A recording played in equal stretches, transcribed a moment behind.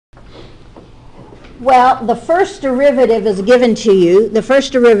Well, the first derivative is given to you. The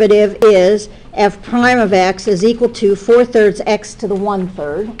first derivative is f prime of x is equal to 4/3 x to the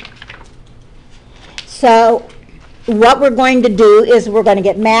 1/3. So what we're going to do is we're going to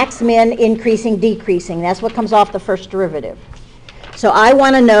get max, min, increasing, decreasing. That's what comes off the first derivative. So I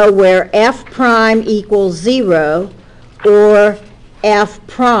want to know where f prime equals 0 or f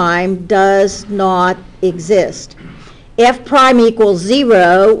prime does not exist. F prime equals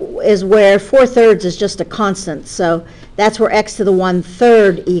 0 is where 4/3 is just a constant. So that's where x to the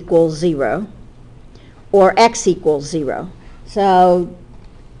 1/3 equals 0, or x equals 0. So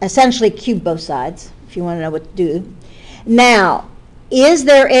essentially cube both sides, if you want to know what to do. Now, is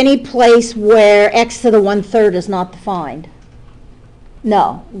there any place where x to the 1/3 is not defined?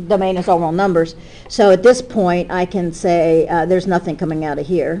 No, domain is all real numbers. So at this point, I can say there's nothing coming out of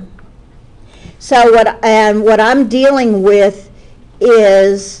here. So what I'm dealing with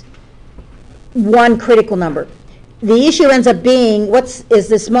is one critical number. The issue ends up being, is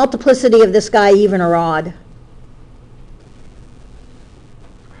this multiplicity of this guy even or odd?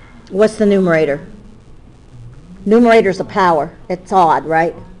 What's the numerator? Numerator's a power. It's odd,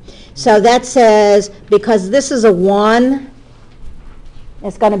 right? So that says, because this is a 1,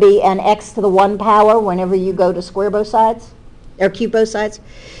 it's going to be an x to the 1 power whenever you go to square both sides, or cube both sides.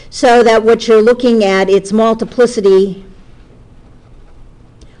 So that what you're looking at, it's multiplicity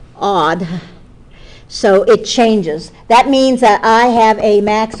odd. So it changes. That means that I have a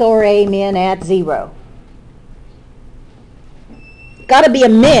max or a min at 0. Got to be a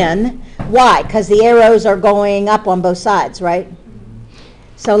min. Why? Because the arrows are going up on both sides, right?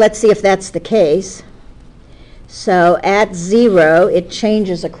 So let's see if that's the case. So at 0, it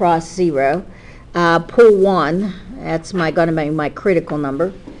changes across 0. Pull 1, that's going to be my critical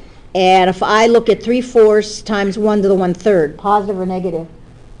number. And if I look at 3/4 times 1 to the 1/3, positive or negative?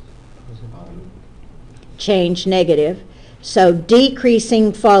 Change negative. So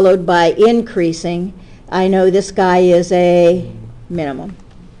decreasing followed by increasing. I know this guy is a minimum.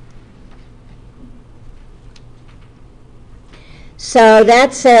 So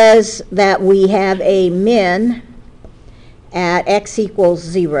that says that we have a min at x equals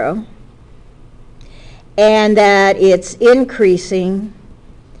 0, and that it's increasing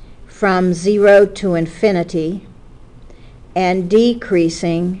from 0 to infinity and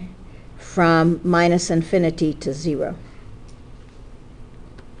decreasing from minus infinity to 0.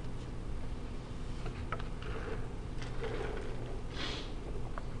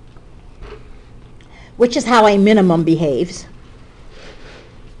 Which is how a minimum behaves.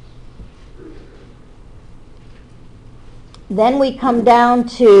 Then we come down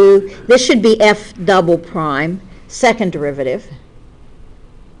to, this should be f double prime, second derivative.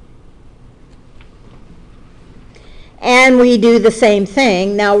 And we do the same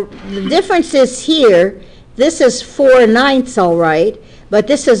thing. Now, the difference is here, this is 4/9 all right, but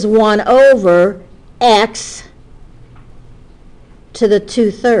this is 1 over x to the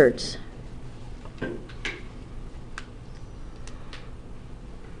 2/3.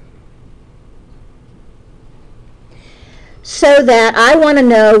 So that I want to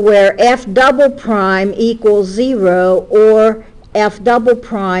know where f double prime equals 0 or f double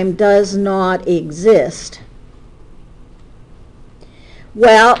prime does not exist.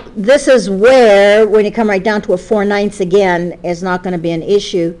 Well, this is where, when you come right down to a 4/9 again, is not going to be an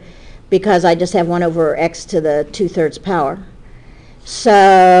issue because I just have 1 over x to the 2/3 power.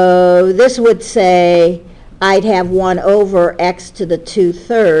 So this would say I'd have 1 over x to the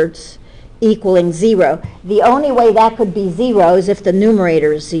 2/3 equaling 0. The only way that could be 0 is if the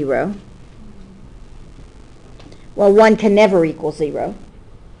numerator is 0. Well, 1 can never equal 0.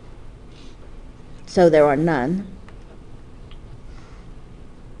 So there are none.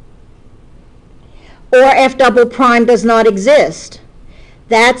 Or f double prime does not exist.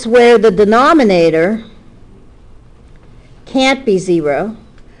 That's where the denominator can't be 0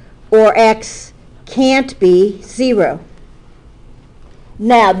 or x can't be 0.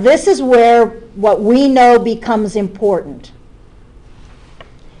 Now, this is where what we know becomes important.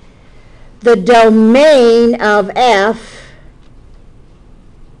 The domain of f,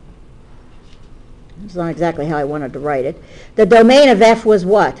 it's not exactly how I wanted to write it. The domain of f was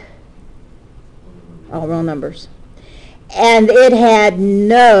what? All real numbers. And it had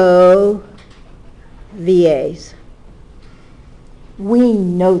no VAs. We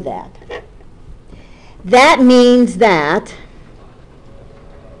know that. That means that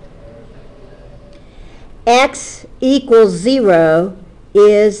x equals 0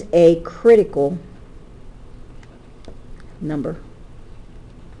 is a critical number.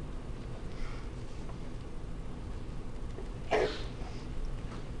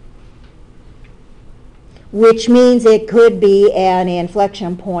 which means it could be an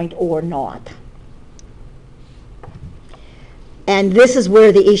inflection point or not. And this is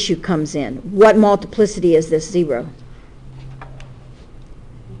where the issue comes in. What multiplicity is this 0?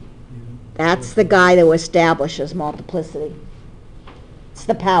 That's the guy that establishes multiplicity. It's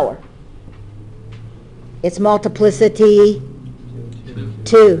the power. It's multiplicity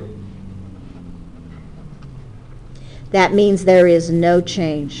 2. That means there is no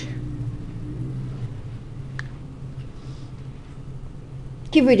change.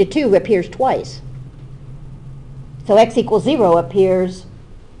 Cube root of 2 appears twice. So x equals 0 appears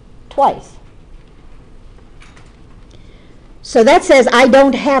twice. So that says I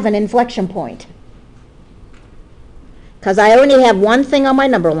don't have an inflection point, because I only have one thing on my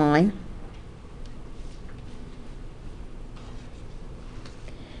number line,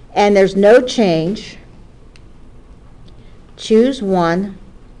 and there's no change. Choose 1,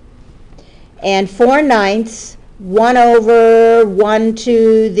 and 4/9, 1 over 1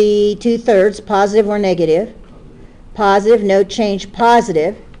 to the 2/3, positive or negative. Positive, no change,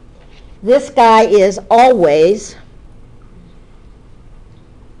 positive. This guy is always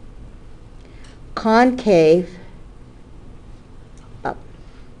concave up.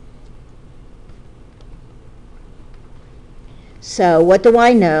 So what do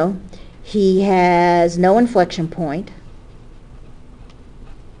I know? He has no inflection point.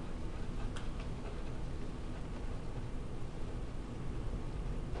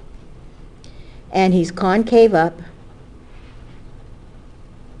 And he's concave up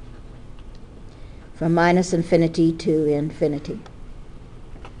from minus infinity to infinity.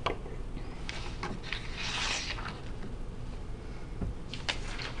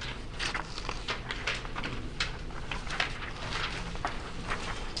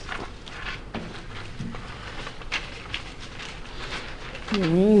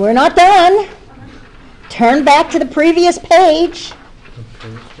 We're not done. Turn back to the previous page,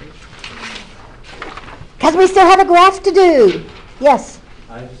 because we still have a graph to do. Yes?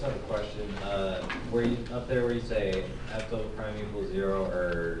 I just have a question. Where you, up there where you say f double prime equals 0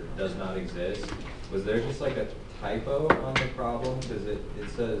 or does not exist, was there just like a typo on the problem? Because it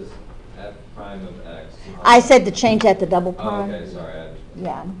says f prime of x. I said to change that to double Oh, prime. okay, sorry.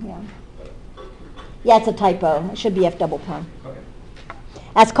 Yeah. Yeah, it's a typo. It should be f double prime. Okay.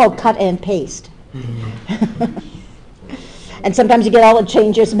 That's called cut and paste. And sometimes you get all the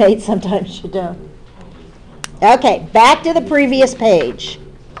changes made, sometimes you don't. Okay, back to the previous page.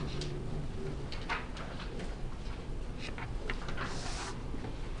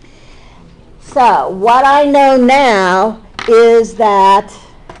 So what I know now is that,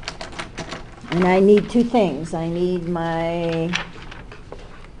 and I need two things. I need my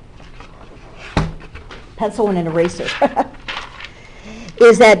pencil and an eraser.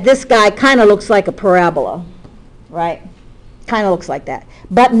 Is that this guy kind of looks like a parabola, right? Kind of looks like that,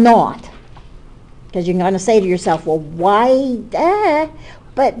 but not. Because you're going to say to yourself, well, why?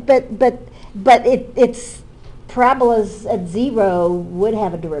 But it's parabolas at 0 would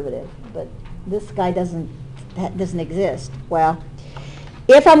have a derivative, but this guy doesn't exist. Well,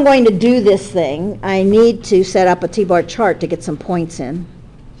 if I'm going to do this thing, I need to set up a T-bar chart to get some points in.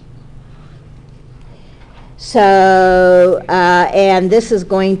 So, and this is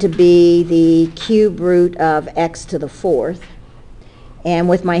going to be the cube root of x to the 4th. And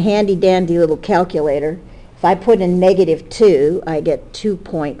with my handy dandy little calculator, if I put in -2, I get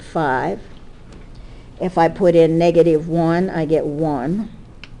 2.5. If I put in -1, I get 1.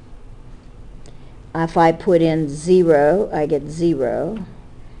 If I put in 0, I get 0.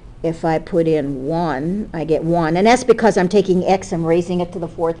 If I put in 1, I get 1. And that's because I'm taking x and raising it to the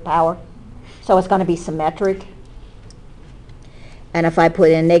 4th power. So it's going to be symmetric. And if I put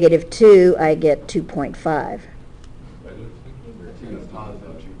in -2, I get 2.5.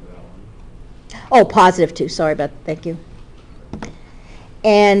 Oh, +2, sorry about that, thank you.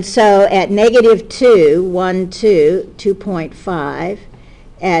 And so at -2, 1, 2, 2.5.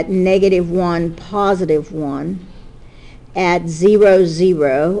 At -1, +1. At 0,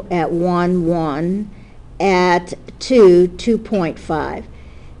 0. At 1, 1. At 2, 2.5.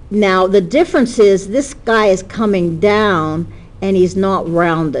 Now, the difference is this guy is coming down and he's not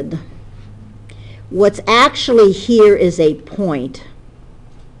rounded. What's actually here is a point.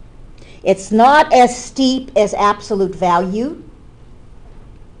 It's not as steep as absolute value,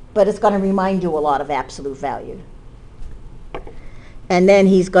 but it's going to remind you a lot of absolute value. And then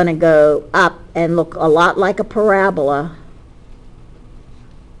he's going to go up and look a lot like a parabola.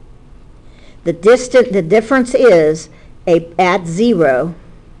 The difference is at 0.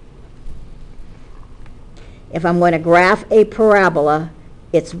 If I'm going to graph a parabola,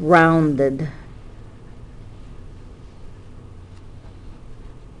 it's rounded.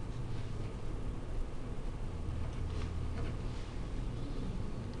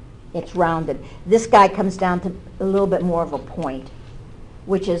 It's rounded. This guy comes down to a little bit more of a point,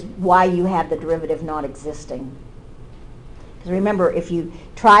 which is why you have the derivative not existing. Because remember, if you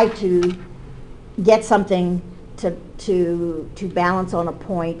try to get something to balance on a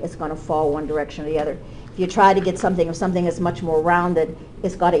point, it's going to fall one direction or the other. If you try to get something, if something is much more rounded,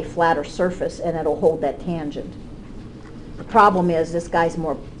 it's got a flatter surface and it'll hold that tangent. The problem is this guy's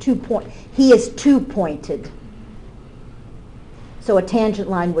more he is two-pointed. So a tangent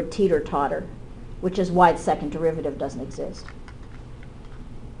line would teeter-totter, which is why the second derivative doesn't exist.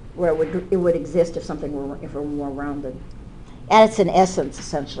 Where it would exist if something were more rounded. And it's in essence,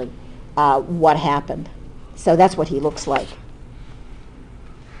 essentially, what happened. So that's what he looks like.